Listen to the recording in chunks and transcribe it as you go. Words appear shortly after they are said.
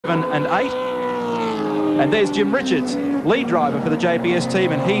and 8. And there's Jim Richards, lead driver for the JPS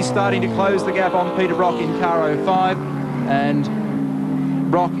team, and he's starting to close the gap on Peter Brock in car 05. And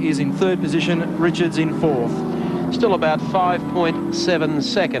Brock is in third position, Richards in fourth. Still about 5.7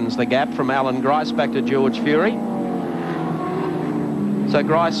 seconds the gap from Alan Grice back to George Fury. So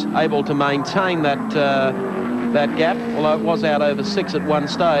Grice able to maintain that that gap, although it was out over 6 at one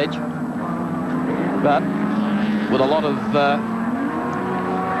stage. But with a lot of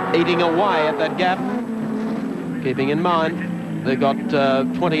eating away at that gap, keeping in mind they've got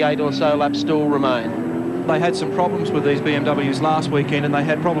 28 or so laps still remain. They had some problems with these BMWs last weekend, and they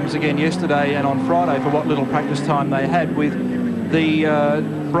had problems again yesterday and on Friday for what little practice time they had, with the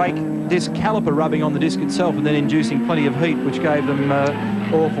brake disc caliper rubbing on the disc itself and then inducing plenty of heat, which gave them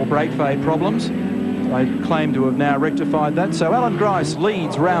awful brake fade problems. They claim to have now rectified that. So Alan Grice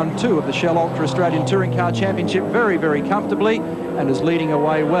leads round 2 of the Shell Ultra Australian Touring Car Championship very, very comfortably, and is leading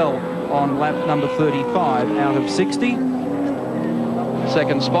away well on lap number 35 out of 60.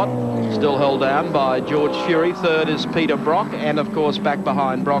 Second spot still held down by George Fury. Third is Peter Brock, and of course back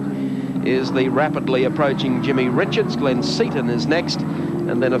behind Brock is the rapidly approaching Jimmy Richards. Glenn Seaton is next,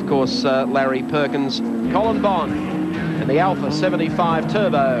 and then of course Larry Perkins, Colin Bond, and the Alpha 75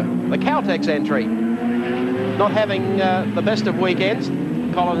 Turbo, the Caltex entry. Not having the best of weekends.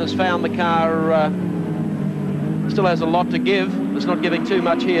 Colin has found the car still has a lot to give. It's not giving too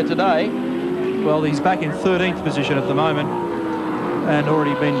much here today. Well, he's back in 13th position at the moment, and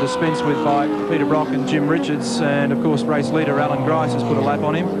already been dispensed with by Peter Brock and Jim Richards, and of course race leader Alan Grice has put a lap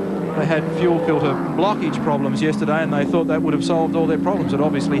on him. They had fuel filter blockage problems yesterday, and they thought that would have solved all their problems. It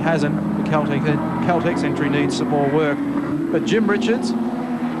obviously hasn't. The Caltex entry needs some more work. But Jim Richards,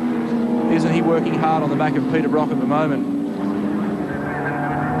 isn't he working hard on the back of Peter Brock at the moment?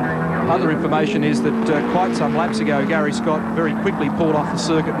 Other information is that quite some laps ago, Gary Scott very quickly pulled off the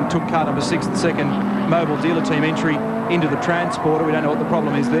circuit and took car number 6, the second mobile dealer team entry, into the transporter. We don't know what the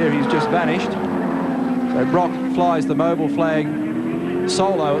problem is there. He's just vanished. So Brock flies the mobile flag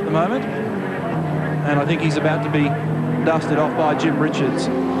solo at the moment, and I think he's about to be dusted off by Jim Richards.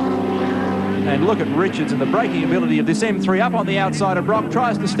 And look at Richards and the braking ability of this M3 up on the outside of Brock.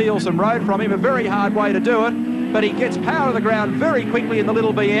 Tries to steal some road from him, a very hard way to do it, but he gets power to the ground very quickly in the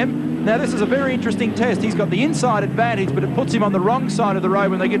little BM. Now this is a very interesting test. He's got the inside advantage, but it puts him on the wrong side of the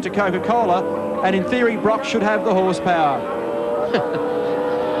road when they get to Coca-Cola, and in theory Brock should have the horsepower.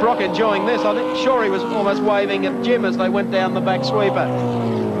 Brock enjoying this. I think sure he was almost waving at Jim as they went down the back sweeper.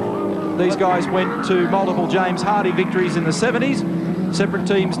 These guys went to multiple James Hardy victories in the 70s. Separate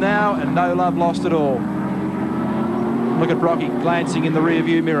teams now, and no love lost at all. Look at Brocky glancing in the rear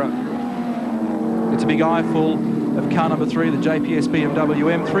view mirror. It's a big eyeful of car number 3, the JPS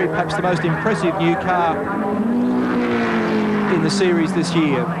BMW M3, perhaps the most impressive new car in the series this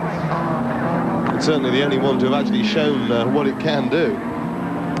year. It's certainly the only one to have actually shown what it can do.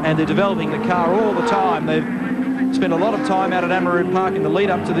 And they're developing the car all the time. They've spent a lot of time out at Amaroo Park in the lead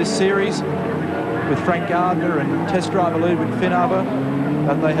up to this series with Frank Gardner and test driver Ludwig Finhaber.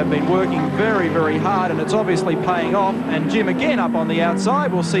 But they have been working very, very hard, and it's obviously paying off. And Jim again up on the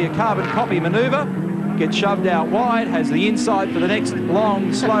outside. We'll see a carbon copy manoeuvre. Gets shoved out wide, has the inside for the next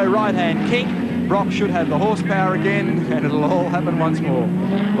long, slow right-hand kink. Brock should have the horsepower again, and it'll all happen once more.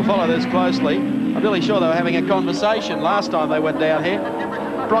 We'll follow this closely. I'm really sure they were having a conversation last time they went down here.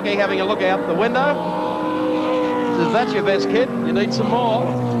 Brocky having a look out the window. Says, that's your best, kid. You need some more.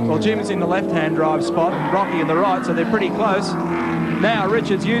 Well, Jim's in the left-hand drive spot, and Brocky in the right, so they're pretty close. Now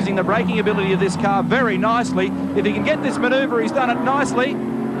Richards using the braking ability of this car very nicely. If he can get this manoeuvre, he's done it nicely.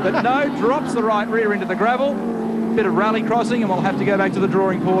 But no, drops the right rear into the gravel. Bit of rally crossing, and we'll have to go back to the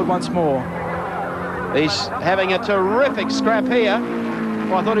drawing board once more. He's having a terrific scrap here.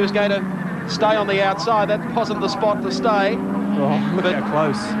 Well, I thought he was going to stay on the outside. That wasn't the spot to stay. Oh, look how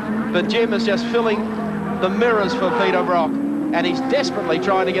close. But Jim is just filling the mirrors for Peter Brock, and he's desperately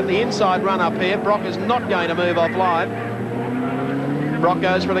trying to get the inside run up here. Brock is not going to move offline. Brock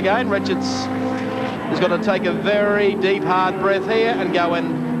goes for it again. Richards has got to take a very deep, hard breath here and go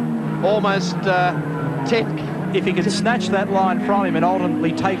in almost 10. If he can snatch that line from him and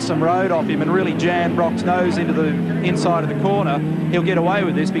ultimately take some road off him and really jam Brock's nose into the inside of the corner, he'll get away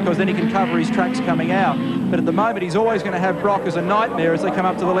with this, because then he can cover his tracks coming out. But at the moment, he's always going to have Brock as a nightmare as they come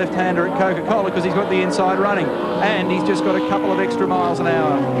up to the left-hander at Coca-Cola, because he's got the inside running, and he's just got a couple of extra miles an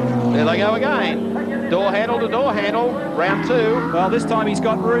hour. There they go again. Door handle to door handle, round 2. Well, this time he's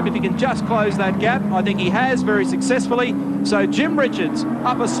got room if he can just close that gap. I think he has very successfully. So Jim Richards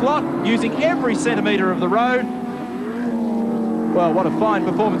up a slot, using every centimetre of the road. Well, what a fine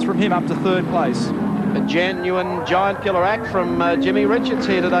performance from him, up to 3rd place. A genuine giant killer act from Jimmy Richards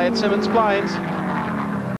here today at Symmons Plains.